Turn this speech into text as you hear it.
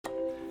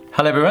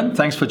Hello everyone,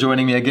 thanks for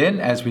joining me again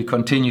as we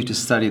continue to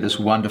study this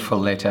wonderful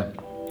letter.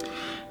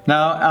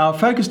 Now, our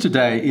focus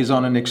today is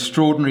on an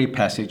extraordinary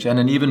passage and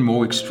an even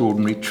more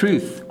extraordinary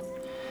truth.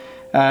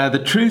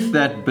 The truth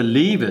that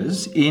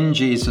believers in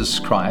Jesus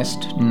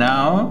Christ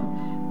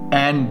now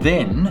and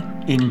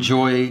then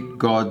enjoy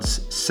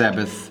God's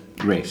Sabbath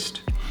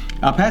rest.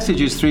 Our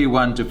passage is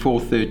 3:1 to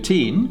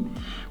 4:13.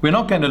 We're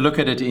not going to look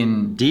at it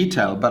in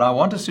detail, but I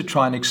want us to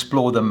try and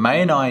explore the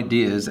main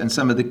ideas and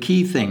some of the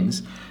key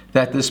things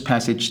that this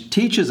passage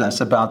teaches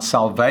us about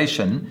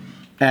salvation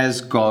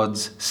as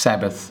God's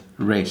Sabbath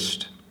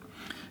rest.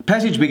 The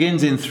passage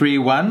begins in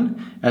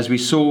 3:1, as we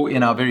saw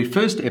in our very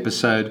first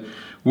episode,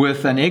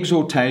 with an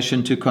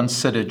exhortation to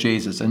consider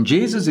Jesus. And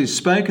Jesus is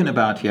spoken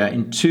about here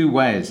in two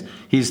ways.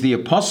 He's the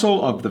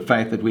apostle of the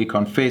faith that we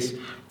confess,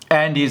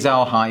 and he's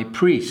our high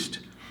priest.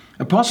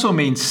 Apostle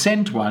means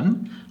sent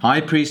one.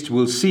 High priest,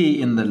 we'll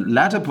see in the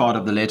latter part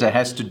of the letter,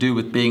 has to do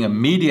with being a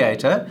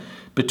mediator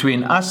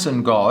between us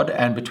and God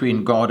and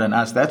between God and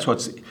us. That's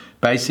what's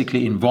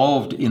basically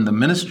involved in the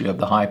ministry of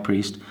the high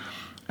priest.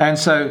 And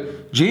so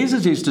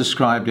Jesus is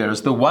described here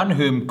as the one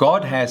whom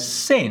God has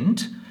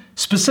sent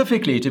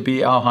specifically to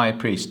be our high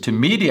priest, to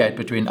mediate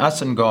between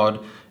us and God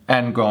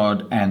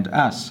and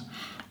us.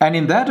 And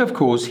in that, of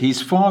course,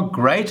 he's far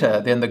greater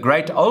than the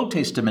great Old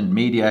Testament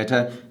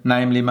mediator,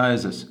 namely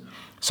Moses.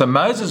 So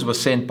Moses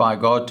was sent by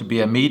God to be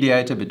a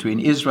mediator between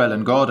Israel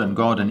and God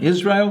and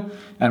Israel.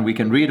 And we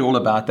can read all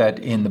about that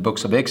in the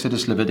books of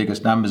Exodus,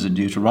 Leviticus, Numbers, and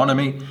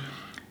Deuteronomy.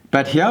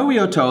 But here we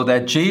are told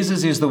that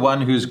Jesus is the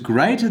one who's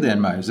greater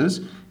than Moses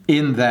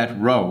in that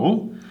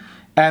role.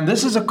 And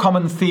this is a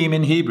common theme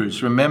in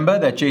Hebrews. Remember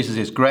that Jesus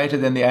is greater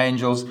than the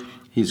angels.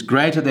 He's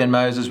greater than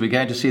Moses. We're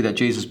going to see that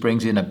Jesus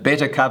brings in a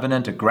better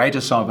covenant, a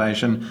greater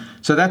salvation.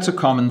 So that's a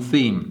common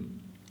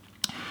theme.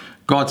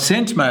 God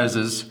sent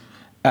Moses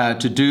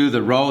to do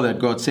the role that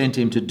God sent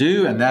him to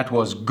do, and that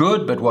was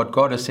good, but what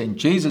God has sent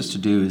Jesus to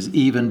do is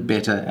even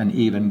better and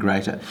even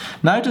greater.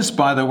 Notice,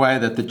 by the way,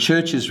 that the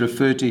church is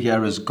referred to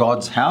here as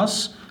God's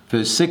house.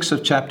 Verse 6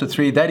 of chapter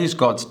 3, that is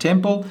God's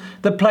temple,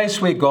 the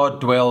place where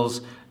God dwells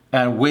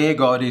and where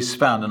God is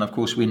found. And of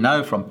course, we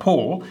know from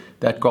Paul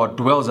that God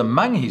dwells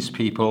among his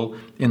people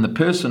in the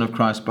person of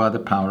Christ by the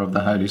power of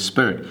the Holy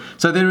Spirit.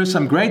 So there are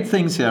some great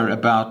things here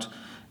about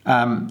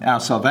our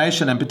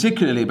salvation, and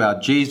particularly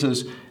about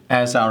Jesus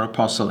as our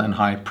apostle and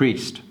high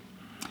priest.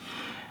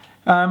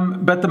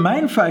 But the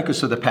main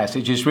focus of the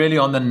passage is really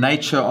on the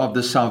nature of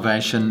the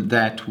salvation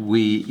that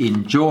we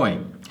enjoy.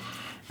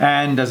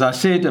 And as I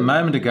said a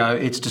moment ago,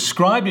 it's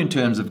described in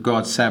terms of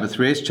God's Sabbath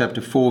rest. Chapter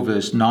 4,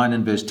 verse 9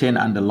 and verse 10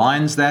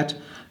 underlines that.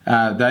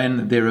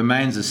 Then there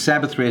remains a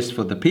Sabbath rest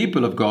for the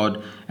people of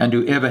God, and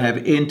whoever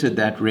have entered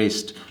that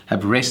rest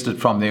have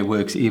rested from their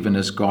works, even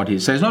as God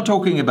is. So he's not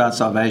talking about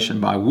salvation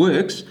by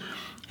works.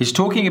 He's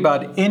talking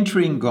about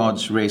entering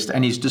God's rest,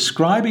 and he's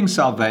describing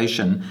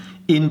salvation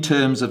in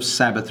terms of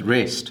Sabbath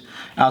rest.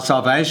 Our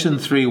salvation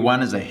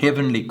 3:1 is a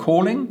heavenly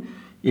calling.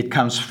 It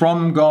comes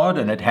from God,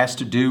 and it has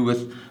to do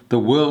with the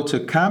world to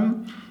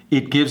come.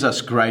 It gives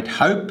us great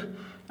hope,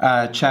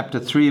 chapter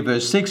 3,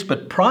 verse 6,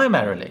 but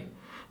primarily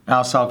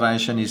our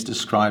salvation is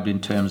described in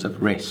terms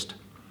of rest.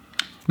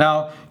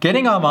 Now,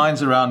 getting our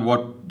minds around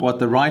what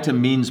the writer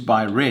means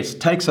by rest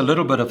takes a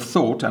little bit of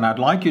thought, and I'd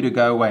like you to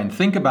go away and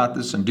think about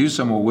this and do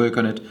some more work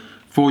on it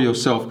for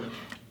yourself.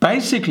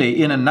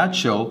 Basically, in a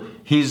nutshell,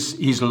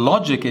 his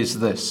logic is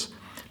this,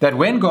 that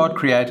when God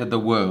created the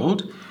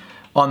world,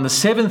 on the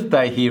seventh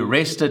day he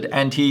rested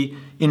and he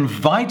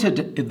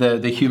invited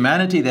the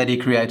humanity that he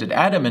created,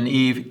 Adam and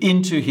Eve,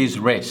 into his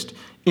rest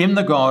in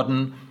the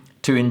garden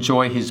to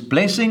enjoy his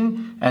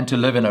blessing and to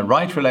live in a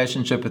right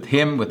relationship with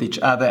him, with each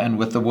other, and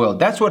with the world.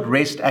 That's what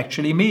rest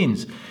actually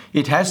means.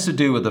 It has to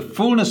do with the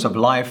fullness of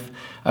life,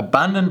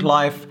 abundant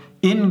life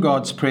in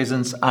God's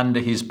presence under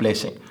his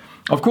blessing.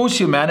 Of course,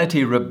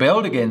 humanity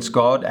rebelled against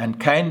God,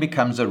 and Cain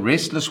becomes a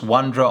restless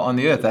wanderer on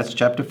the earth. That's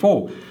chapter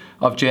 4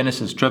 of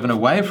Genesis. Driven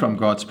away from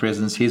God's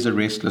presence, he's a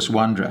restless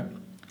wanderer.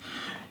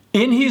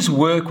 In his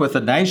work with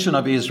the nation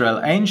of Israel,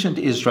 ancient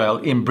Israel,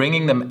 in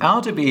bringing them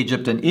out of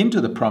Egypt and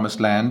into the promised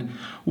land,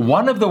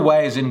 one of the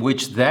ways in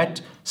which that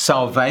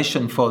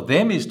salvation for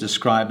them is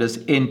described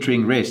as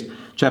entering rest.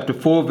 Chapter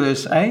 4,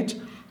 verse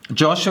 8,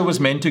 Joshua was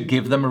meant to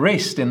give them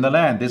rest in the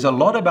land. There's a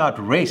lot about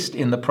rest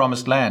in the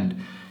promised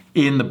land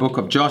in the book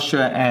of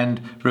Joshua and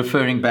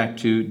referring back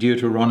to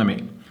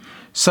Deuteronomy.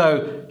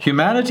 So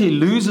humanity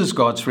loses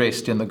God's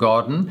rest in the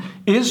garden.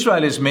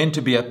 Israel is meant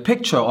to be a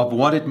picture of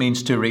what it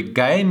means to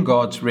regain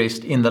God's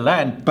rest in the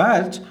land.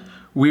 But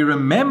we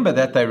remember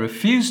that they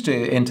refused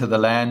to enter the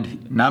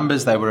land.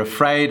 Numbers, they were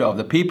afraid of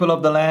the people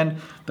of the land.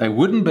 They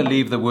wouldn't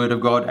believe the word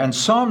of God. And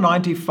Psalm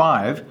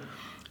 95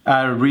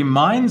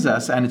 reminds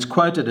us, and it's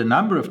quoted a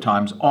number of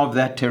times, of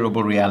that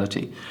terrible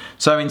reality.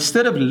 So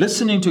instead of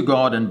listening to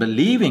God and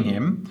believing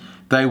him,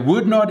 they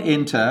would not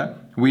enter,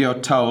 we are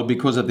told,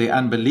 because of their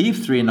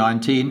unbelief,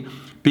 3:19,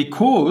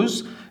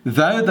 because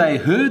though they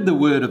heard the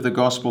word of the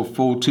gospel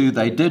fall to,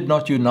 they did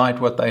not unite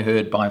what they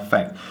heard by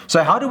faith.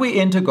 So how do we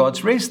enter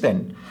God's rest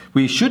then?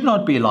 We should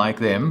not be like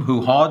them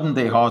who hardened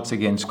their hearts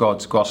against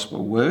God's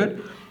gospel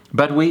word,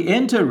 but we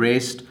enter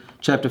rest,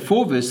 chapter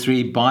 4, verse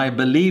 3, by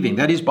believing.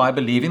 That is, by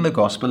believing the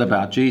gospel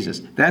about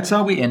Jesus. That's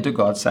how we enter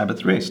God's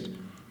Sabbath rest.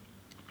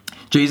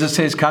 Jesus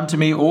says, "Come to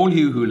me, all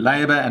you who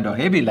labor and are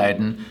heavy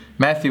laden,"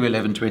 Matthew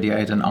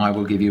 11:28, "and I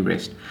will give you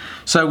rest."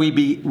 So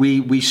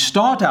we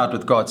start out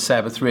with God's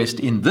Sabbath rest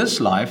in this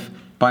life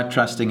by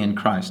trusting in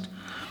Christ.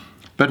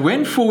 But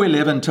when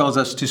 4:11 tells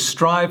us to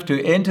strive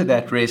to enter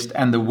that rest,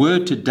 and the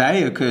word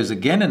today occurs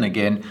again and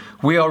again,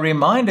 we are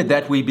reminded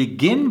that we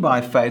begin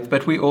by faith,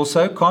 but we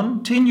also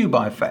continue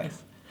by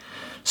faith.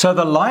 So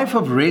the life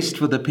of rest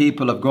for the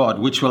people of God,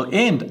 which will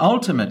end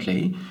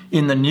ultimately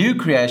in the new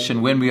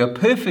creation when we are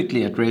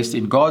perfectly at rest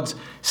in God's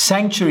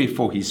sanctuary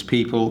for his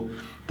people,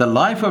 the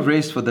life of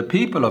rest for the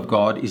people of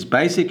God is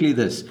basically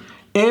this: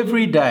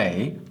 every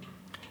day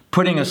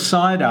putting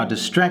aside our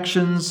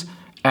distractions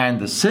and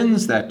the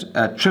sins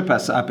that trip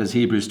us up, as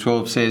Hebrews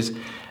 12 says,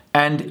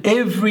 and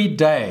every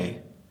day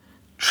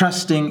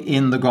trusting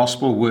in the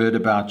gospel word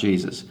about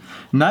Jesus.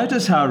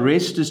 Notice how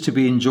rest is to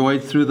be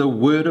enjoyed through the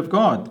word of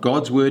God.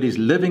 God's word is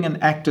living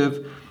and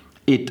active.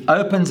 It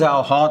opens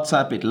our hearts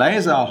up. It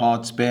lays our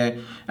hearts bare.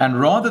 And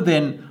rather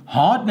than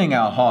hardening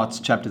our hearts,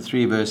 chapter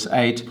 3, verse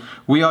 8,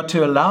 we are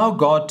to allow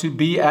God to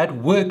be at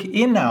work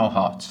in our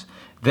hearts.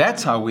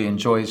 That's how we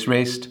enjoy his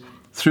rest,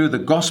 through the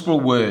gospel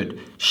word,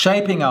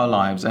 shaping our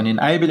lives and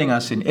enabling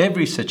us in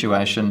every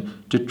situation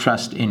to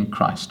trust in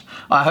Christ.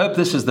 I hope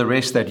this is the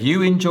rest that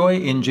you enjoy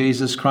in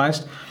Jesus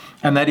Christ,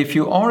 and that if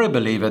you are a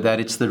believer, that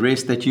it's the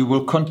rest that you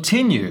will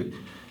continue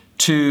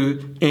to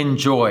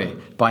enjoy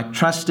by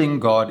trusting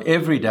God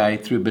every day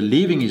through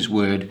believing his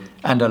word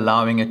and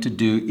allowing it to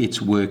do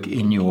its work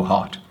in your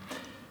heart.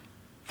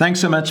 Thanks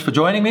so much for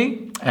joining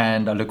me,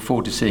 and I look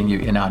forward to seeing you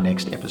in our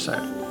next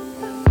episode.